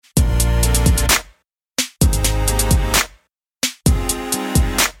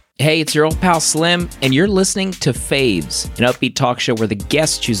Hey, it's your old pal Slim, and you're listening to Faves, an upbeat talk show where the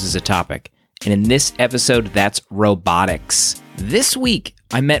guest chooses a topic. And in this episode, that's robotics. This week,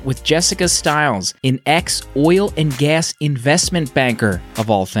 I met with Jessica Stiles, an ex-oil and gas investment banker, of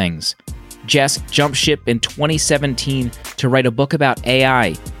all things. Jess jumped ship in 2017 to write a book about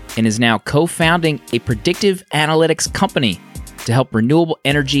AI and is now co-founding a predictive analytics company to help renewable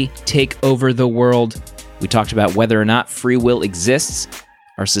energy take over the world. We talked about whether or not free will exists,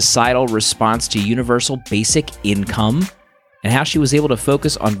 our societal response to universal basic income, and how she was able to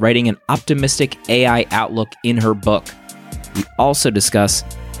focus on writing an optimistic AI outlook in her book. We also discuss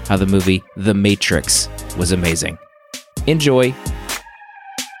how the movie The Matrix was amazing. Enjoy.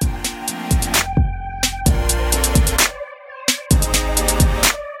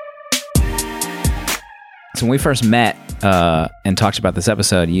 So when we first met and talked about this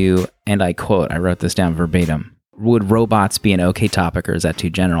episode, you and I quote, I wrote this down verbatim, would robots be an okay topic or is that too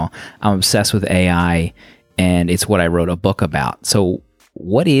general? I'm obsessed with AI and it's what I wrote a book about. So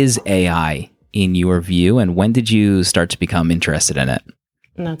what is AI in your view and when did you start to become interested in it?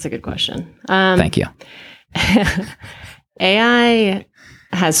 That's a good question. Thank you. AI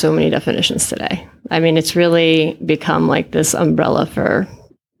has so many definitions today. I mean, it's really become like this umbrella for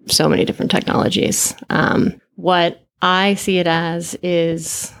so many different technologies. What I see it as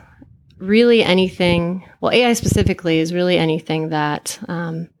is really anything, well, AI specifically is really anything that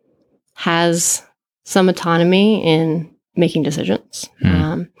has some autonomy in making decisions.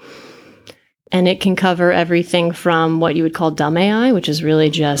 And it can cover everything from what you would call dumb AI, which is really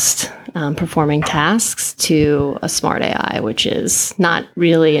just performing tasks, to a smart AI, which is not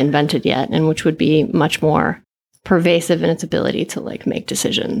really invented yet and which would be much more pervasive in its ability to like make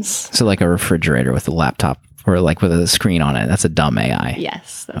decisions. So like a refrigerator with a laptop or like with a screen on it. That's a dumb AI.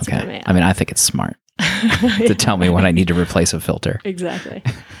 Yes, that's okay. dumb AI. I mean, I think it's smart to tell me when I need to replace a filter. Exactly.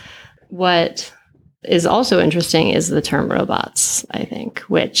 What is also interesting is the term robots, I think,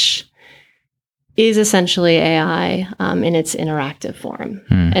 which is essentially AI in its interactive form.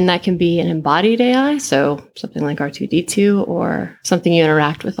 And that can be an embodied AI, so something like R2-D2, or something you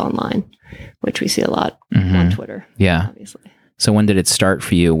interact with online, which we see a lot on Twitter. Yeah. Obviously. So when did it start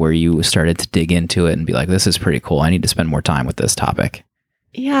for you where you started to dig into it and be like, this is pretty cool. I need to spend more time with this topic?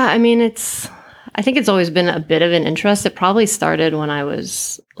 Yeah, I mean, I think it's always been a bit of an interest. It probably started when I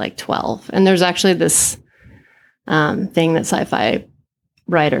was like 12. And there's actually this thing that sci-fi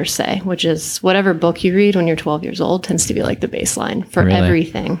writers say, which is whatever book you read when you're 12 years old tends to be like the baseline for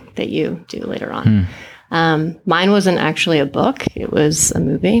everything that you do later on. Mine wasn't actually a book. It was a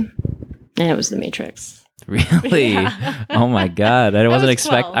movie, and it was The Matrix. Really? Yeah. Oh my God. I wasn't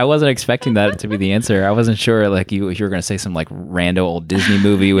expecting that to be the answer. I wasn't sure like you were going to say some like rando old Disney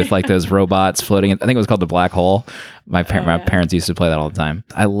movie with like those robots floating. I think it was called The Black Hole. My parents used to play that all the time.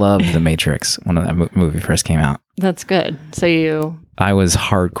 I loved The Matrix when that movie first came out. That's good. So I was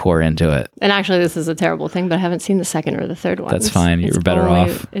hardcore into it. And actually this is a terrible thing, but I haven't seen the second or the third one. That's fine. You were better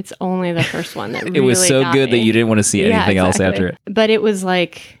off. It's only the first one that it was so got good me. that you didn't want to see anything else after it. But it was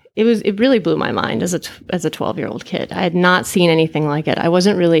like, it really blew my mind as a 12-year-old kid. I had not seen anything like it. I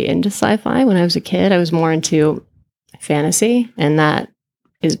wasn't really into sci-fi when I was a kid. I was more into fantasy, and that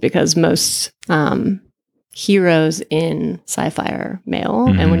is because most heroes in sci-fi are male,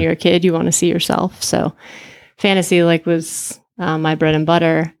 and when you're a kid, you want to see yourself. So fantasy was my bread and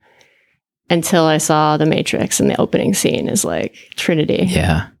butter until I saw The Matrix, and the opening scene is like Trinity.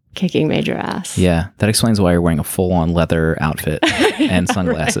 Yeah. Kicking major ass. Yeah, that explains why you're wearing a full-on leather outfit and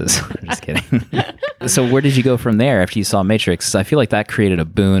sunglasses. I'm just kidding. So where did you go from there after you saw Matrix? 'Cause I feel like that created a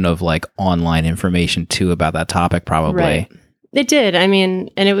boon of like online information too about that topic probably. Right. It did. I mean,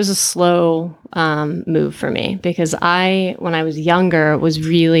 and it was a slow move for me because when I was younger, was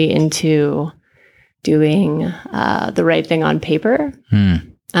really into doing the right thing on paper.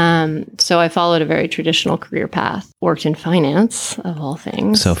 So I followed a very traditional career path, worked in finance of all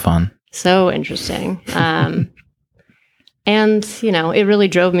things. So fun. So interesting. And, it really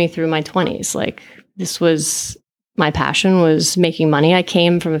drove me through my 20s. Like my passion was making money. I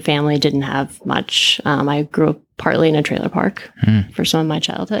came from a family, didn't have much. I grew up partly in a trailer park for some of my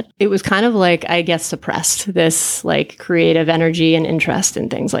childhood. It was kind of like, I guess, suppressed this like creative energy and interest in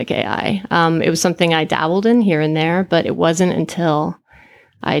things like AI. It was something I dabbled in here and there, but it wasn't until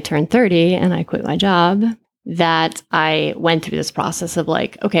I turned 30 and I quit my job that I went through this process of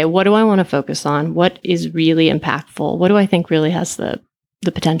like, okay, what do I want to focus on? What is really impactful? What do I think really has the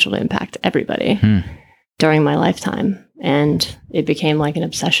potential to impact everybody during my lifetime? And it became like an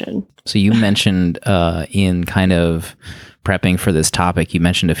obsession. So you mentioned in kind of prepping for this topic, you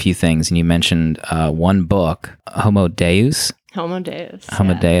mentioned a few things, and you mentioned one book, Homo Deus. Homo Deus.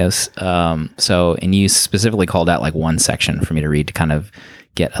 Homo Deus. And you specifically called out like one section for me to read to kind of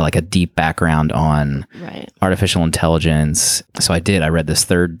get like a deep background on artificial intelligence. So I did. I read this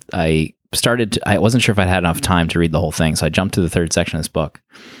third. I wasn't sure if I had enough time to read the whole thing, so I jumped to the third section of this book.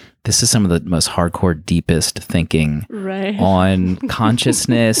 This is some of the most hardcore, deepest thinking on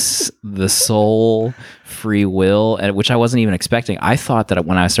consciousness, the soul, free will, which I wasn't even expecting. I thought that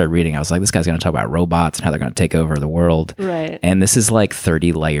when I started reading, I was like, this guy's going to talk about robots and how they're going to take over the world. Right. And this is like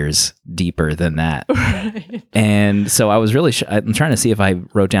 30 layers deeper than that. Right. And so I was really, I'm trying to see if I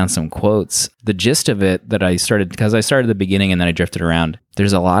wrote down some quotes. The gist of it that I started, because I started at the beginning and then I drifted around.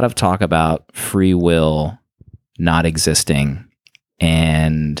 There's a lot of talk about free will not existing.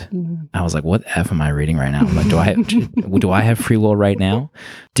 And I was like, what the F am I reading right now? I'm like, do I have free will right now?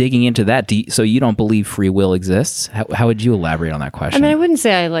 Digging into that, so you don't believe free will exists? How would you elaborate on that question? I mean, I wouldn't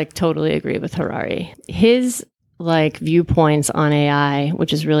say I like totally agree with Harari. His like viewpoints on AI,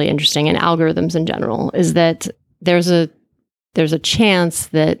 which is really interesting, and algorithms in general, is that there's a chance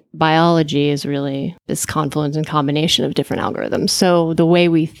that biology is really this confluence and combination of different algorithms. So the way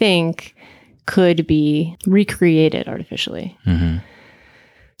we think could be recreated artificially. Mm-hmm.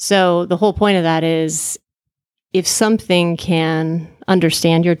 So the whole point of that is if something can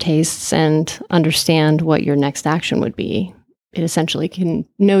understand your tastes and understand what your next action would be, it essentially can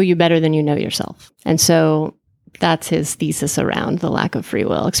know you better than you know yourself. And so that's his thesis around the lack of free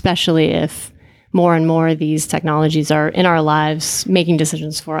will, especially if more and more of these technologies are in our lives making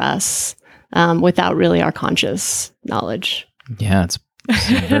decisions for us without really our conscious knowledge. Yeah, it's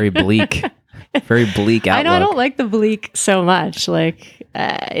very bleak. Very bleak outlook. I know I don't like the bleak so much. Like,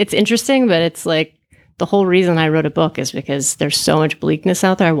 it's interesting, but it's like the whole reason I wrote a book is because there's so much bleakness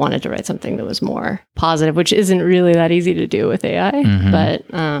out there. I wanted to write something that was more positive, which isn't really that easy to do with AI, but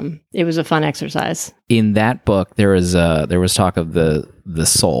it was a fun exercise. In that book, there was talk of the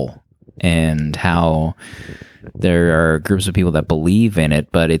soul and how there are groups of people that believe in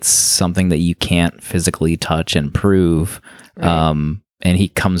it, but it's something that you can't physically touch and prove. Right. And he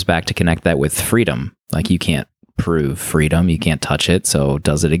comes back to connect that with freedom. Like, you can't prove freedom. You can't touch it. So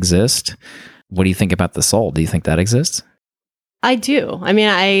does it exist? What do you think about the soul? Do you think that exists? I do. I mean,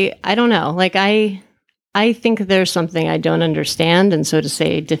 I don't know. Like, I think there's something I don't understand. And so to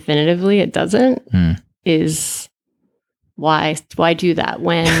say definitively it doesn't is why do that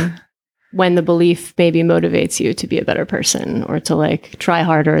when the belief maybe motivates you to be a better person or to like try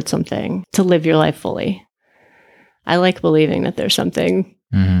harder at something, to live your life fully. I like believing that there's something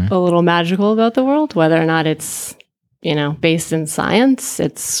a little magical about the world, whether or not it's, based in science.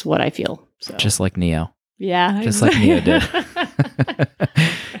 It's what I feel. So. Just like Neo. Yeah. Just like Neo did.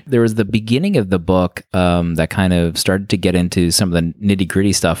 There was the beginning of the book that kind of started to get into some of the nitty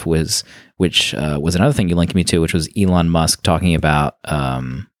gritty stuff, which was another thing you linked me to, which was Elon Musk talking about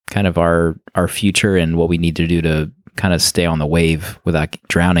kind of our future and what we need to do to kind of stay on the wave without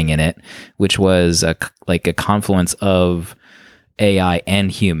drowning in it, which was a confluence of AI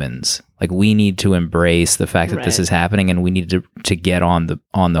and humans. Like, we need to embrace the fact that this is happening, and we need to get on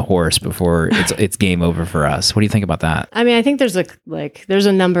the horse before it's game over for us. What do you think about that? I mean, I think there's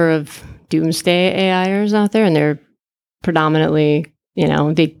a number of doomsday AIers out there, and they're predominantly,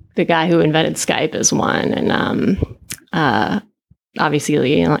 the guy who invented Skype is one, and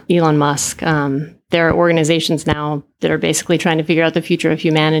obviously Elon Musk. There are organizations now that are basically trying to figure out the future of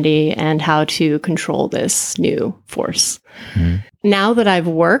humanity and how to control this new force. Mm-hmm. Now that I've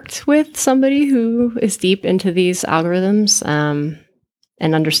worked with somebody who is deep into these algorithms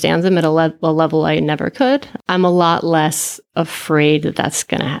and understands them at a level I never could, I'm a lot less afraid that that's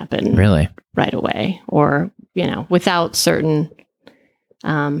going to happen right away or, without certain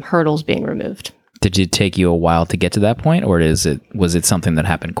hurdles being removed. Did it take you a while to get to that point, or was it something that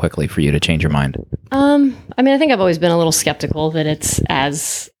happened quickly for you to change your mind? I mean, I think I've always been a little skeptical that it's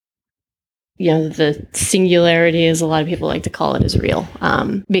as, the singularity, as a lot of people like to call it, is real,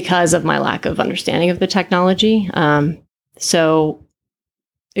 because of my lack of understanding of the technology. So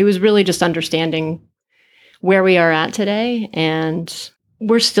it was really just understanding where we are at today, and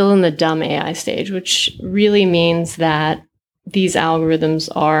we're still in the dumb AI stage, which really means that these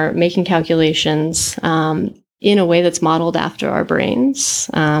algorithms are making calculations in a way that's modeled after our brains.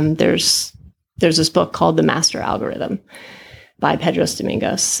 There's this book called The Master Algorithm by Pedros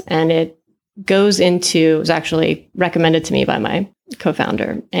Domingos, and it was actually recommended to me by my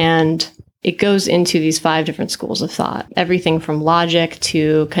co-founder, and it goes into these 5 different schools of thought, everything from logic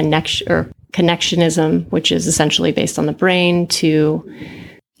to connectionism, which is essentially based on the brain, to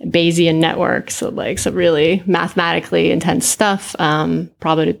Bayesian networks, so like some really mathematically intense stuff,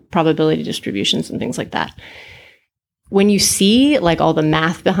 probability distributions and things like that. when you see like all the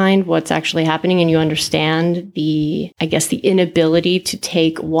math behind what's actually happening and you understand the inability to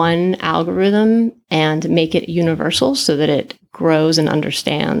take one algorithm and make it universal so that it grows and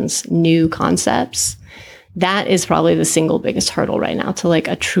understands new concepts, that is probably the single biggest hurdle right now to like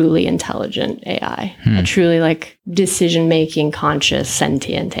a truly intelligent AI, a truly like decision-making, conscious,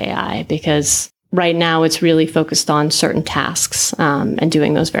 sentient AI, because right now it's really focused on certain tasks and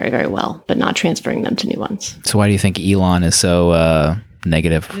doing those very, very well, but not transferring them to new ones. So why do you think Elon is so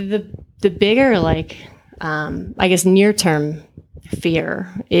negative? The bigger near-term fear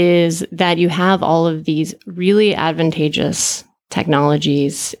is that you have all of these really advantageous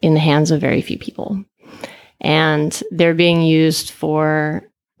technologies in the hands of very few people. And they're being used for,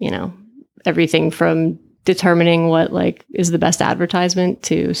 everything from determining what like is the best advertisement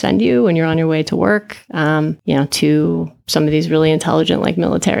to send you when you're on your way to work, to some of these really intelligent like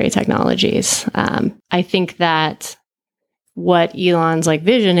military technologies. I think that what Elon's like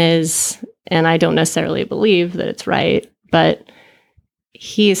vision is, and I don't necessarily believe that it's right, but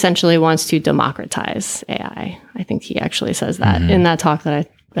he essentially wants to democratize AI. I think he actually says that in that talk that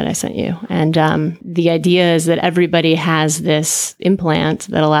I sent you. And the idea is that everybody has this implant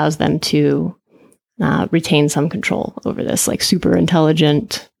that allows them to retain some control over this like super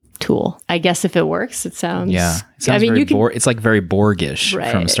intelligent tool. I guess if it works, it sounds... Yeah. It sounds it's like very Borgish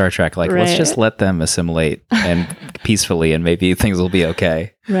from Star Trek. Like, let's just let them assimilate and peacefully and maybe things will be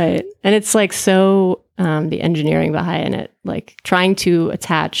okay. Right. And it's like so... the engineering behind it, like trying to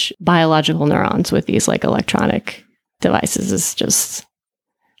attach biological neurons with these like electronic devices is just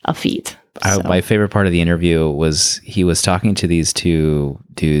a feat. My favorite part of the interview was he was talking to these two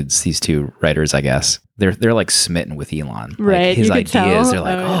dudes, these two writers, I guess. They're like smitten with Elon. Right. Like his ideas, they're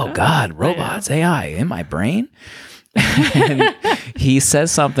like, oh God, robots, AI in my brain. And he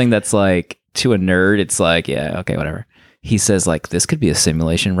says something that's like, to a nerd, it's like, yeah, okay, whatever. He says like, this could be a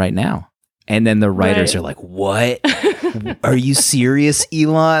simulation right now. And then the writers are like, what? Are you serious,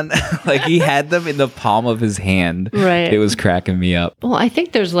 Elon? Like he had them in the palm of his hand. Right. It was cracking me up. Well, I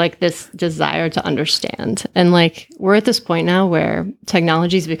think there's like this desire to understand. And like we're at this point now where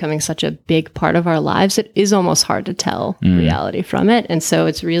technology is becoming such a big part of our lives, it is almost hard to tell reality from it. And so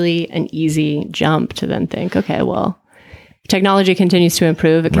it's really an easy jump to then think, okay, well, technology continues to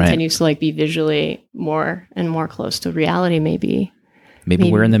improve. It continues to like be visually more and more close to reality, maybe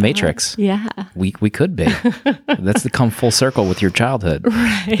we're in the Matrix. Yeah. We could be. That's the come full circle with your childhood.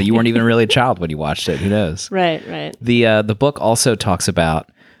 Right. But you weren't even really a child when you watched it. Who knows? Right. The book also talks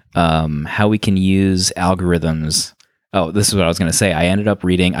about how we can use algorithms. Oh, this is what I was going to say.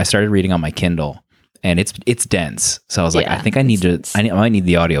 I started reading on my Kindle, and it's dense. So I was like, I think I might need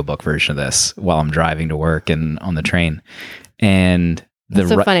the audiobook version of this while I'm driving to work and on the train. And it's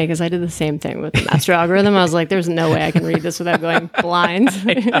so funny because I did the same thing with the master algorithm. I was like, there's no way I can read this without going blind.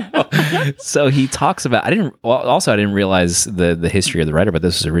 So he talks about, I didn't realize the history of the writer, but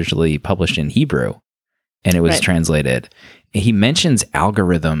this was originally published in Hebrew and it was translated. He mentions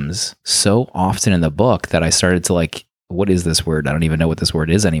algorithms so often in the book that I started to like, what is this word? I don't even know what this word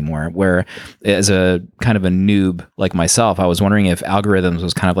is anymore. Where as a kind of a noob like myself, I was wondering if algorithms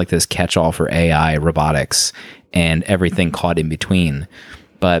was kind of like this catch-all for AI, robotics, and everything caught in between.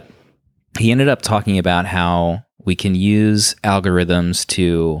 But he ended up talking about how we can use algorithms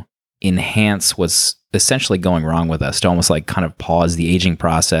to enhance what's essentially going wrong with us, to almost like kind of pause the aging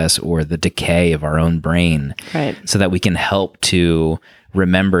process or the decay of our own brain, so that we can help to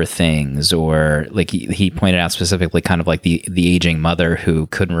remember things. Or like he pointed out specifically kind of like the aging mother who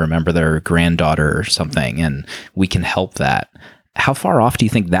couldn't remember their granddaughter or something, and we can help that. How far off do you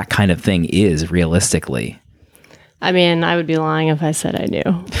think that kind of thing is realistically? I mean, I would be lying if I said I knew.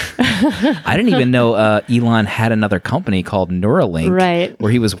 I didn't even know Elon had another company called Neuralink,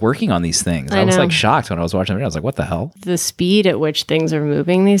 where he was working on these things. I was like shocked when I was watching it. I was like, what the hell? The speed at which things are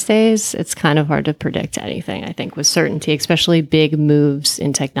moving these days, it's kind of hard to predict anything, I think, with certainty, especially big moves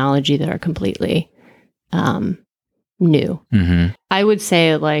in technology that are completely new. Mm-hmm. I would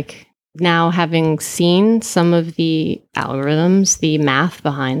say like now having seen some of the algorithms, the math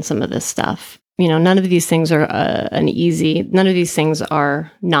behind some of this stuff, none of these things are none of these things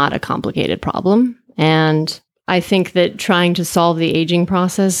are not a complicated problem. And I think that trying to solve the aging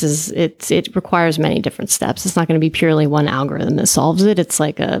process it requires many different steps. It's not going to be purely one algorithm that solves it. It's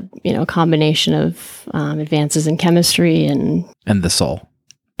like a, combination of advances in chemistry and the soul.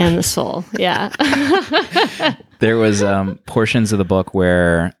 And the soul. Yeah. There was portions of the book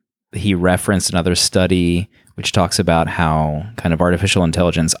where he referenced another study which talks about how kind of artificial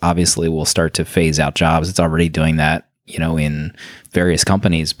intelligence obviously will start to phase out jobs. It's already doing that in various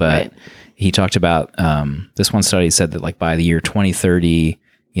companies. But Right. he talked about this one study said that like by the year 2030,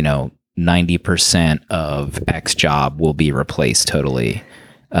 90% of X job will be replaced totally.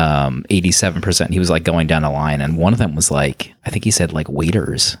 87%. He was like going down the line, and one of them was like, I think he said like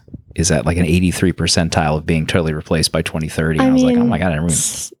waiters is at like an 83 percentile of being totally replaced by 2030. And I was like, oh my God,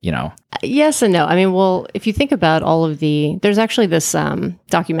 everyone, Yes and no. I mean, well, if you think about there's actually this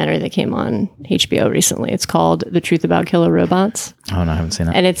documentary that came on HBO recently. It's called The Truth About Killer Robots. Oh no, I haven't seen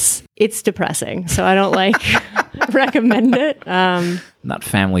it. And it's depressing. So I don't recommend it. Not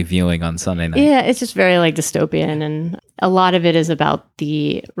family viewing on Sunday night. Yeah, it's just very like dystopian. And a lot of it is about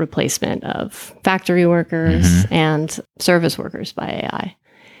the replacement of factory workers and service workers by AI.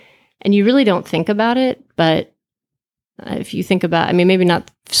 And you really don't think about it, but if you think about, I mean, maybe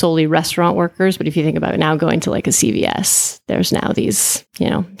not solely restaurant workers, but if you think about now going to like a CVS, there's now these,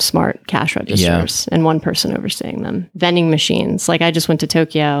 smart cash registers and one person overseeing them. Vending machines. Like I just went to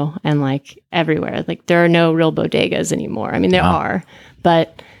Tokyo and like everywhere, like there are no real bodegas anymore. I mean, there are,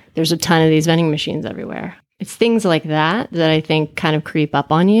 but there's a ton of these vending machines everywhere. It's things like that I think kind of creep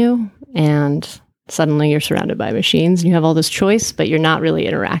up on you, and suddenly you're surrounded by machines and you have all this choice, but you're not really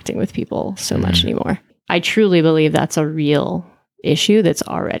interacting with people so much anymore. I truly believe that's a real issue that's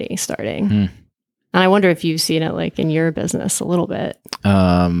already starting. And I wonder if you've seen it like in your business a little bit.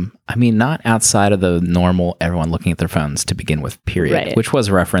 I mean, not outside of the normal everyone looking at their phones to begin with, period, Right. which was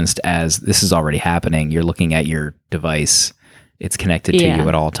referenced as this is already happening. You're looking at your device. It's connected to you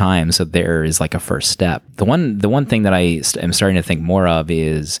at all times. So there is like a first step. The one thing that I am starting to think more of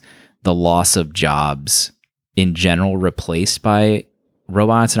is the loss of jobs in general replaced by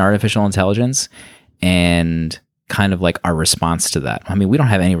robots and artificial intelligence, and kind of like our response to that. I mean, we don't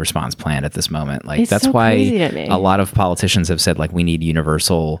have any response plan at this moment. Like that's so why crazy to me. a lot of politicians have said like we need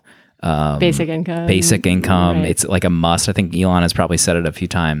universal Basic income. Right. It's like a must. I think Elon has probably said it a few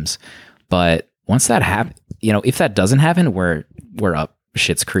times. But once that happens, if that doesn't happen, we're up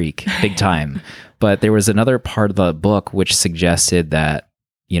shit's creek big time. But there was another part of the book which suggested that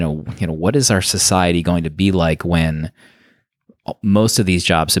what is our society going to be like when most of these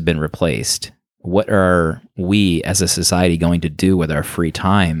jobs have been replaced? What are we as a society going to do with our free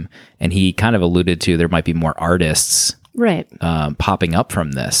time? And he kind of alluded to there might be more artists Right. popping up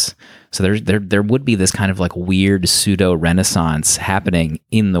from this. So there would be this kind of like weird pseudo renaissance happening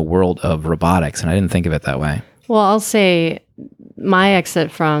in the world of robotics. And I didn't think of it that way. Well, I'll say my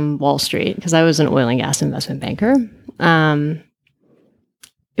exit from Wall Street, because I was an oil and gas investment banker,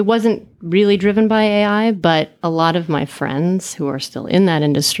 it wasn't really driven by AI, but a lot of my friends who are still in that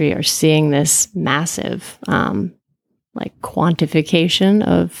industry are seeing this massive quantification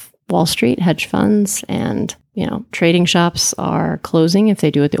of Wall Street hedge funds, and trading shops are closing if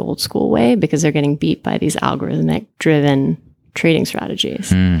they do it the old school way because they're getting beat by these algorithmic driven trading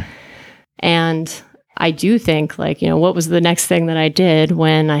strategies. And I do think what was the next thing that I did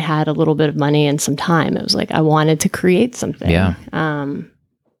when I had a little bit of money and some time? It was like I wanted to create something. Yeah.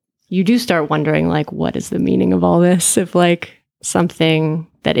 You do start wondering what is the meaning of all this? If something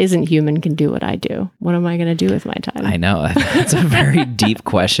that isn't human can do what I do, what am I going to do with my time? I know. That's a very deep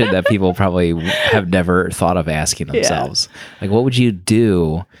question that people probably have never thought of asking themselves. Like, what would you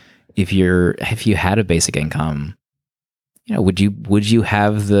do if you had a basic income? Would you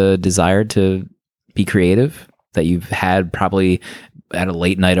have the desire to be creative that you've had probably at a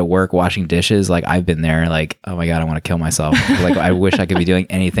late night at work washing dishes? Like I've been there, like, oh my God, I want to kill myself. Like I wish I could be doing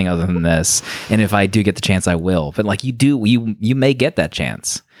anything other than this. And if I do get the chance, I will. But like you may get that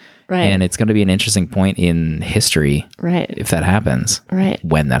chance. Right. And it's going to be an interesting point in history. Right. If that happens. Right.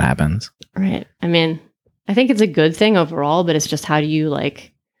 When that happens. Right. I mean, I think it's a good thing overall, but it's just how do you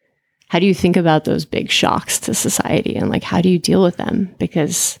think about those big shocks to society, and how do you deal with them?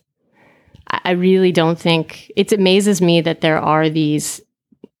 Because I really don't think it amazes me that there are these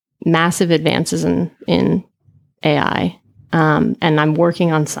massive advances in AI, and I'm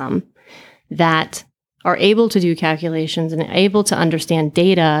working on some that are able to do calculations and able to understand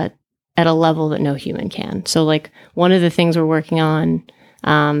data at a level that no human can. So one of the things we're working on,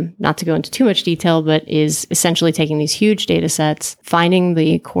 not to go into too much detail, but is essentially taking these huge data sets, finding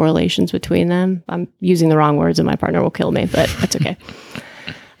the correlations between them. I'm using the wrong words and my partner will kill me, but that's okay.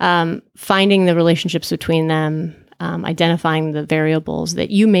 Finding the relationships between them, identifying the variables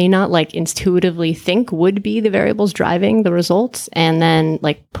that you may not intuitively think would be the variables driving the results, and then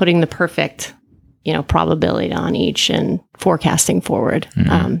putting the perfect, probability on each and forecasting forward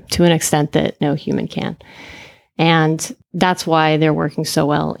to an extent that no human can. And that's why they're working so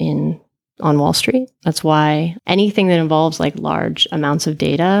well on Wall Street. That's why anything that involves large amounts of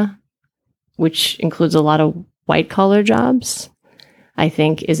data, which includes a lot of white collar jobs, I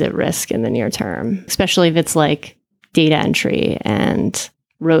think is at risk in the near term, especially if it's like data entry and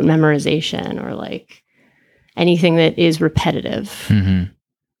rote memorization or like anything that is repetitive. Mm-hmm.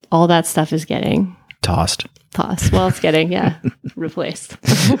 All that stuff is getting tossed. Well, it's getting, replaced.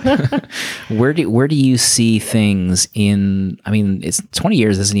 Where do you see things in, I mean, it's 20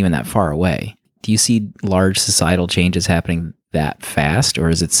 years isn't even that far away. Do you see large societal changes happening that fast, or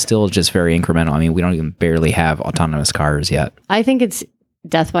is it still just very incremental? I mean, we don't even barely have autonomous cars yet. I think it's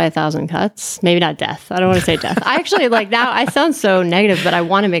death by 1,000 cuts. Maybe not death. I don't want to say death. I actually now I sound so negative, but I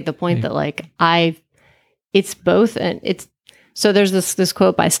want to make the point that like it's both, and it's, so there's this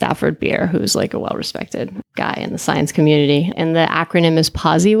quote by Stafford Beer, who's like a well-respected guy in the science community, and the acronym is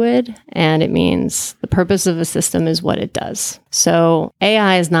POSIWID, and it means the purpose of a system is what it does. So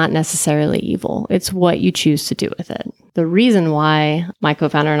AI is not necessarily evil. It's what you choose to do with it. The reason why my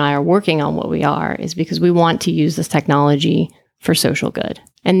co-founder and I are working on what we are is because we want to use this technology for social good.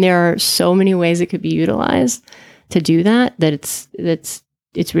 And there are so many ways it could be utilized to do that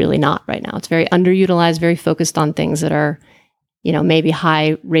it's really not right now. It's very underutilized, very focused on things that are, maybe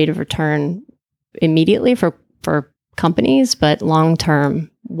high rate of return immediately for companies, but long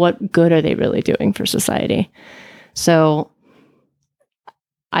term, what good are they really doing for society? So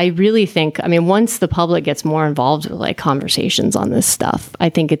I really think, once the public gets more involved with like conversations on this stuff, I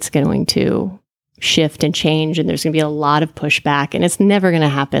think it's going to shift and change, and there's going to be a lot of pushback, and it's never going to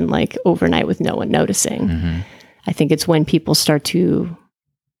happen like overnight with no one noticing. Mm-hmm. I think it's when people start to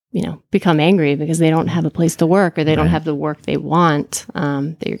become angry because they don't have a place to work, or they don't have the work they want,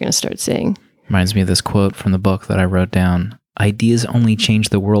 that you're going to start seeing. Reminds me of this quote from the book that I wrote down. Ideas only change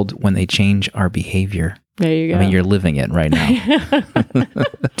the world when they change our behavior. There you go. I mean, you're living it right now.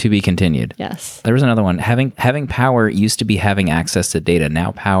 To be continued. Yes. There was another one. Having power used to be having access to data.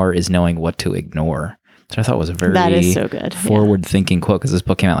 Now power is knowing what to ignore. So I thought was a very that is so good. forward-thinking quote, because this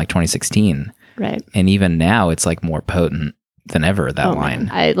book came out like 2016. Right. And even now, it's like more potent than ever, that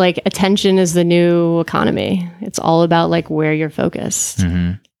line. I like attention is the new economy. It's all about like where you're focused.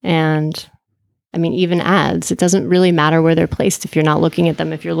 Mm-hmm. And even ads, it doesn't really matter where they're placed if you're not looking at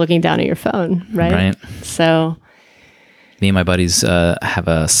them, if you're looking down at your phone, right? Right. So me and my buddies have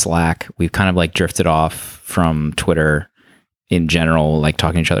a Slack. We've kind of like drifted off from Twitter in general, like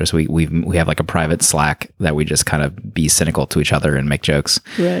talking to each other. So we have like a private Slack that we just kind of be cynical to each other and make jokes.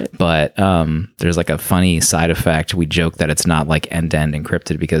 Right. But there's like a funny side effect. We joke that it's not like end-to-end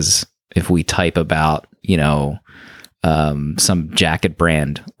encrypted, because if we type about, some jacket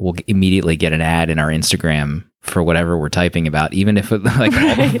brand, we'll immediately get an ad in our Instagram for whatever we're typing about, even if it, like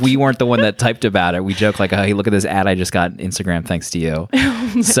we weren't the one that typed about it. We joke like, oh, hey, look at this ad I just got on Instagram thanks to you.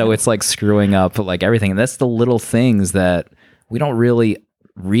 So it's like screwing up like everything. And that's the little things that we don't really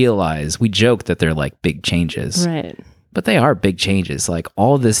realize. We joke that they're like big changes. Right. But they are big changes. Like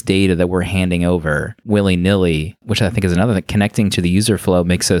all this data that we're handing over willy-nilly, which I think is another thing, connecting to the user flow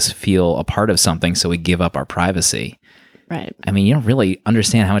makes us feel a part of something, so we give up our privacy. Right. You don't really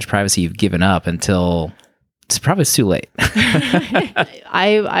understand how much privacy you've given up until it's probably too late.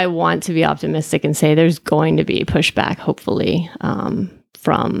 I want to be optimistic and say there's going to be pushback, hopefully,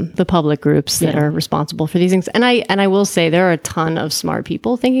 from the public groups that are responsible for these things. And I will say there are a ton of smart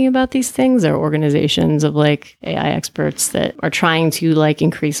people thinking about these things. There are organizations of like AI experts that are trying to like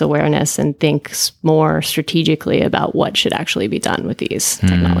increase awareness and think more strategically about what should actually be done with these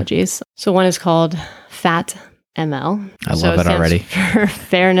technologies. So one is called FAT-ML. I love it already. For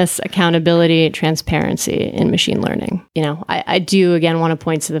fairness, accountability, transparency in machine learning. I do again want to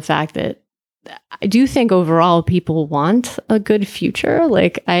point to the fact that I do think overall people want a good future.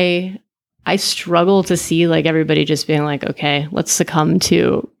 Like I struggle to see like everybody just being like, okay, let's succumb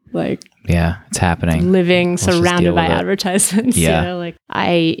to like, yeah, it's happening. Living surrounded by advertisements. Yeah.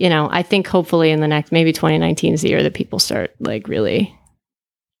 I think hopefully in the next, maybe 2019 is the year that people start like really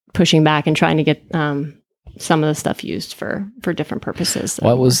pushing back and trying to get some of the stuff used for different purposes.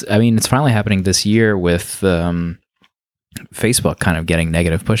 It's finally happening this year with Facebook kind of getting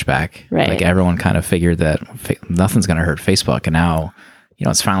negative pushback. Right. Like everyone kind of figured that nothing's going to hurt Facebook, and now,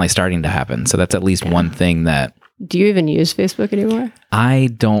 it's finally starting to happen. So that's at least one thing that. Do you even use Facebook anymore? I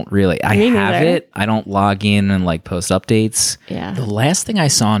don't really. I have it. I don't log in and like post updates. Yeah. The last thing I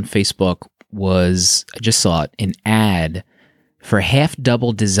saw on Facebook was, I just saw it, an ad for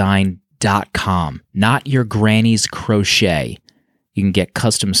halfdoubledesign.com. Not your granny's crochet. You can get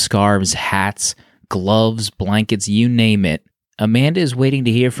custom scarves, hats, gloves, blankets, you name it. Amanda is waiting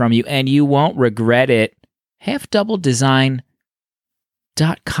to hear from you, and you won't regret it.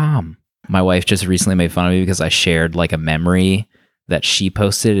 halfdoubledesign.com. My wife just recently made fun of me because I shared like a memory that she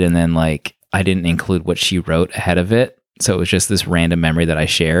posted, and then like I didn't include what she wrote ahead of it. So it was just this random memory that I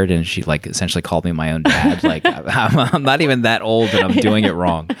shared, and she like essentially called me my own dad. Like I'm not even that old, and I'm doing it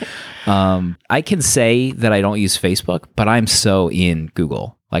wrong. I can say that I don't use Facebook, but I'm so in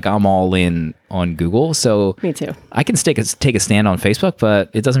Google. Like I'm all in on Google. So me too. I can take a stand on Facebook, but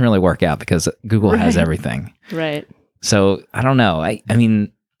it doesn't really work out because Google has everything. Right. So I don't know. I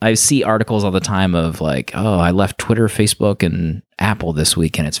mean, I see articles all the time of like, oh, I left Twitter, Facebook, and Apple this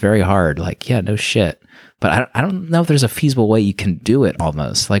week, and it's very hard. Like, yeah, no shit. But I don't know if there's a feasible way you can do it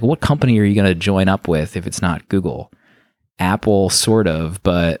almost. Like, what company are you going to join up with if it's not Google? Apple, sort of,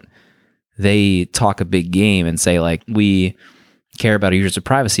 but they talk a big game and say, like, we care about our users'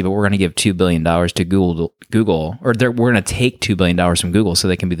 privacy, but we're going to give $2 billion to Google, or we're going to take $2 billion from Google so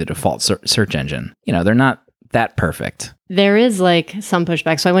they can be the default search engine. You know, they're not that perfect. There is like some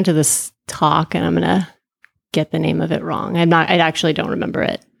pushback. So I went to this talk, and I'm going to get the name of it wrong. I actually don't remember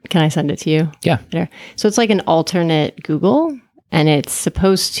it. Can I send it to you? Yeah. There. So it's like an alternate Google, and it's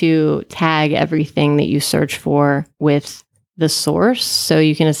supposed to tag everything that you search for with the source. So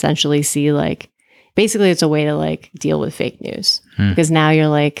you can essentially see like, basically it's a way to like deal with fake news because now you're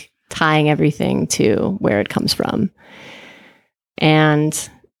like tying everything to where it comes from. And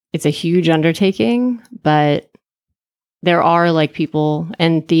it's a huge undertaking, but there are like people,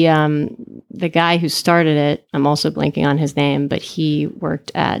 and the guy who started it, I'm also blanking on his name, but he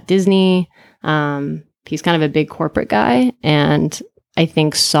worked at Disney. He's kind of a big corporate guy, and I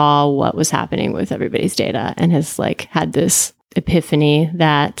think saw what was happening with everybody's data and has like had this epiphany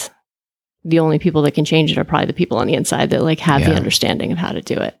that the only people that can change it are probably the people on the inside that like have the understanding of how to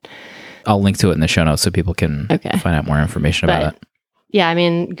do it. I'll link to it in the show notes so people can find out more information about it. Yeah, I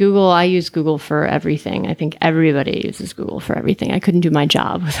mean, Google, I use Google for everything. I think everybody uses Google for everything. I couldn't do my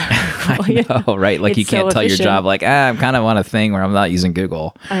job without Google. I know, right? Like you can't tell your job, like, I'm kind of on a thing where I'm not using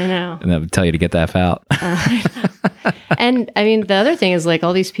Google. I know. And they'll tell you to get that out. And I mean, the other thing is like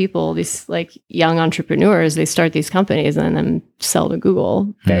all these people, these like young entrepreneurs, they start these companies and then sell to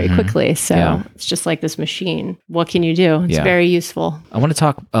Google very quickly. So it's just like this machine. What can you do? It's very useful. I want to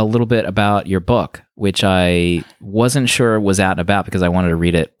talk a little bit about your book, which I wasn't sure was out and about because I wanted to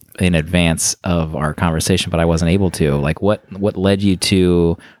read it in advance of our conversation, but I wasn't able to. Like what led you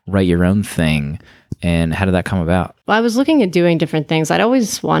to write your own thing? And how did that come about? Well, I was looking at doing different things. I'd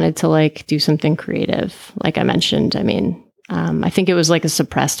always wanted to like do something creative. Like I mentioned, I mean, I think it was like a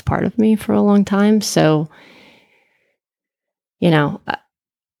suppressed part of me for a long time. So, you know,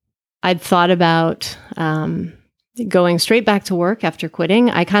 I'd thought about going straight back to work after quitting.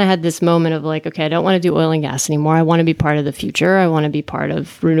 I kind of had this moment of like, okay, I don't want to do oil and gas anymore. I want to be part of the future. I want to be part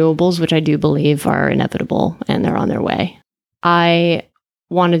of renewables, which I do believe are inevitable and they're on their way. I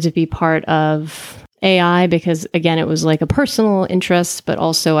wanted to be part of AI because, again, it was like a personal interest, but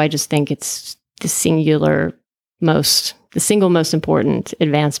also I just think it's the single most important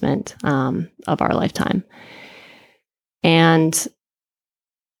advancement of our lifetime. And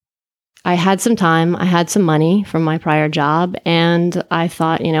I had some time, I had some money from my prior job, and I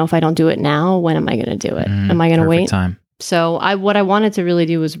thought, you know, if I don't do it now, when am I going to do it? Am I going to wait? Time. So what I wanted to really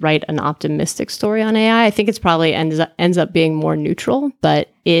do was write an optimistic story on AI. I think it's probably ends up being more neutral, but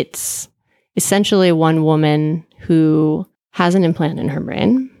it's essentially one woman who has an implant in her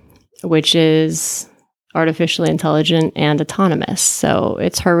brain, which is artificially intelligent and autonomous. So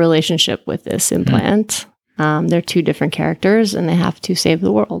it's her relationship with this implant. They're two different characters, and they have to save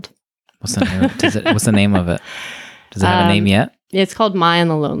the world. What's the name of it? Does it have a name yet? It's called My and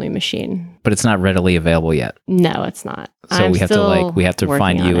the Lonely Machine. But it's not readily available yet. No, it's not. So we have to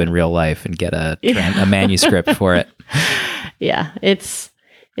find you in real life and get a manuscript for it. Yeah, it's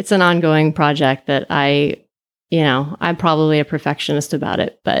an ongoing project that I'm probably a perfectionist about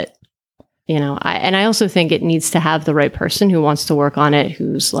it, but I also think it needs to have the right person who wants to work on it,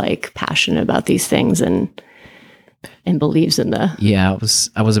 who's like passionate about these things and believes in the. Yeah,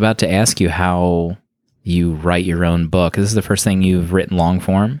 I was about to ask you how you write your own book. This is the first thing you've written long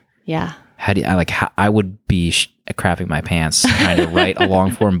form. Yeah. How do you, I would be crapping my pants trying to write a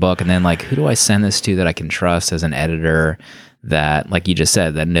long form book, and then like, who do I send this to that I can trust as an editor that, like you just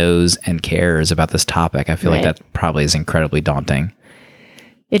said, that knows and cares about this topic? I feel like that probably is incredibly daunting.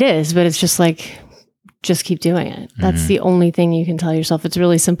 It is, but it's just like, just keep doing it. That's the only thing you can tell yourself. It's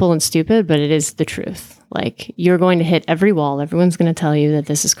really simple and stupid, but it is the truth. Like, you're going to hit every wall. Everyone's going to tell you that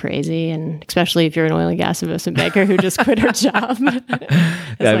this is crazy. And especially if you're an oil and gas investment banker who just quit her job.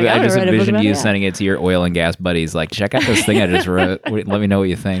 I just envisioned you sending it to your oil and gas buddies. Like, check out this thing I just wrote. Let me know what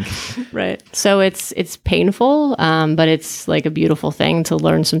you think. Right. So it's painful, but it's like a beautiful thing to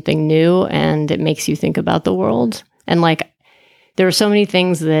learn something new, and it makes you think about the world. And like, there are so many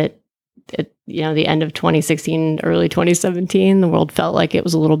things that the end of 2016, early 2017, the world felt like it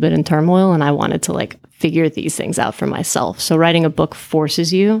was a little bit in turmoil, and I wanted to like figure these things out for myself. So writing a book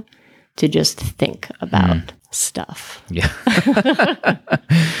forces you to just think about stuff. Yeah.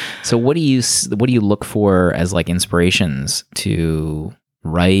 So what do you look for as like inspirations to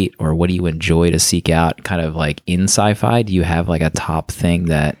write, or what do you enjoy to seek out kind of like in sci-fi? Do you have like a top thing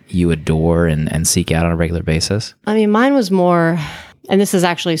that you adore and seek out on a regular basis? I mean, mine was more, and this is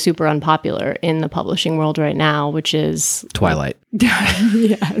actually super unpopular in the publishing world right now, which is Twilight.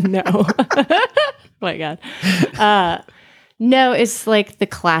 Yeah, no. Oh my God. No, it's like the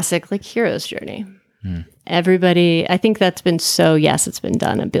classic like hero's journey. Everybody, I think that's been it's been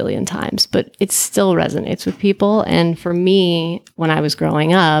done a billion times, but it still resonates with people. And for me, when I was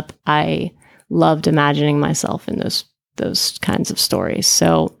growing up, I loved imagining myself in those kinds of stories.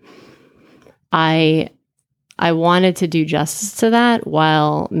 So I wanted to do justice to that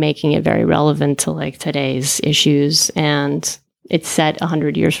while making it very relevant to like today's issues. And it's set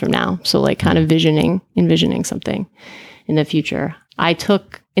 100 years from now. So like kind of envisioning something in the future. I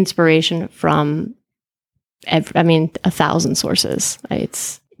took inspiration from 1,000 sources.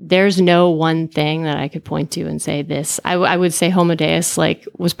 There's no one thing that I could point to and say this. I would say Homo Deus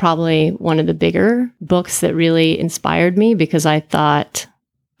was probably one of the bigger books that really inspired me, because I thought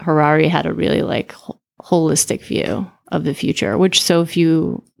Harari had a really holistic view of the future, which so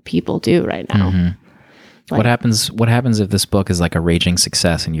few people do right now. Mm-hmm. What happens if this book is like a raging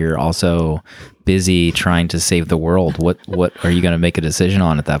success and you're also busy trying to save the world? What are you going to make a decision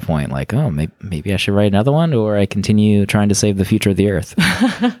on at that point? Like, oh, maybe I should write another one, or I continue trying to save the future of the earth?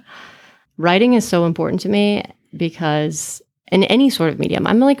 Writing is so important to me because in any sort of medium,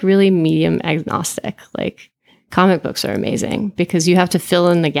 I'm really medium agnostic. Comic books are amazing because you have to fill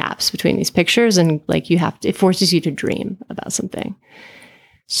in the gaps between these pictures, and it forces you to dream about something.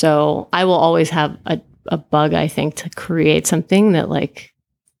 So I will always have a bug, I think, to create something that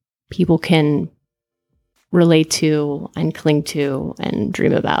people can relate to and cling to and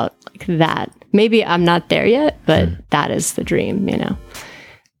dream about, that. Maybe I'm not there yet, but that is the dream, and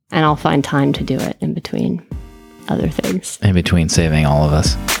I'll find time to do it in between other things. In between saving all of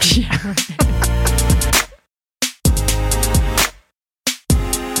us. Yeah.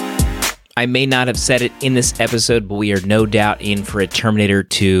 I may not have said it in this episode, but we are no doubt in for a Terminator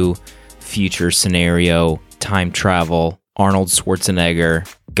 2 future scenario, time travel, Arnold Schwarzenegger,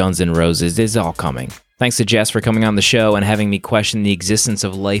 Guns N' Roses. It's all coming. Thanks to Jess for coming on the show and having me question the existence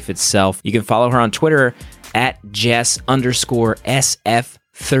of life itself. You can follow her on Twitter at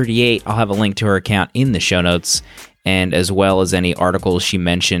Jess_SF38. I'll have a link to her account in the show notes, and as well as any articles she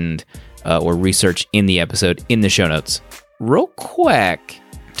mentioned or research in the episode in the show notes. Real quick,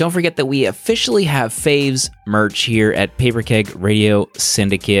 don't forget that we officially have Faves merch here at Paper Keg Radio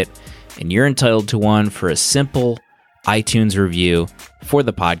Syndicate, and you're entitled to one for a simple iTunes review for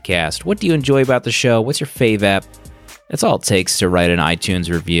the podcast. What do you enjoy about the show? What's your fave app? That's all it takes to write an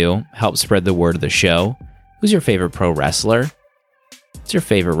iTunes review. Help spread the word of the show. Who's your favorite pro wrestler? What's your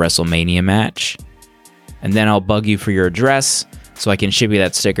favorite WrestleMania match? And then I'll bug you for your address so I can ship you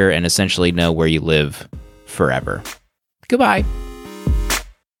that sticker and essentially know where you live forever. Goodbye.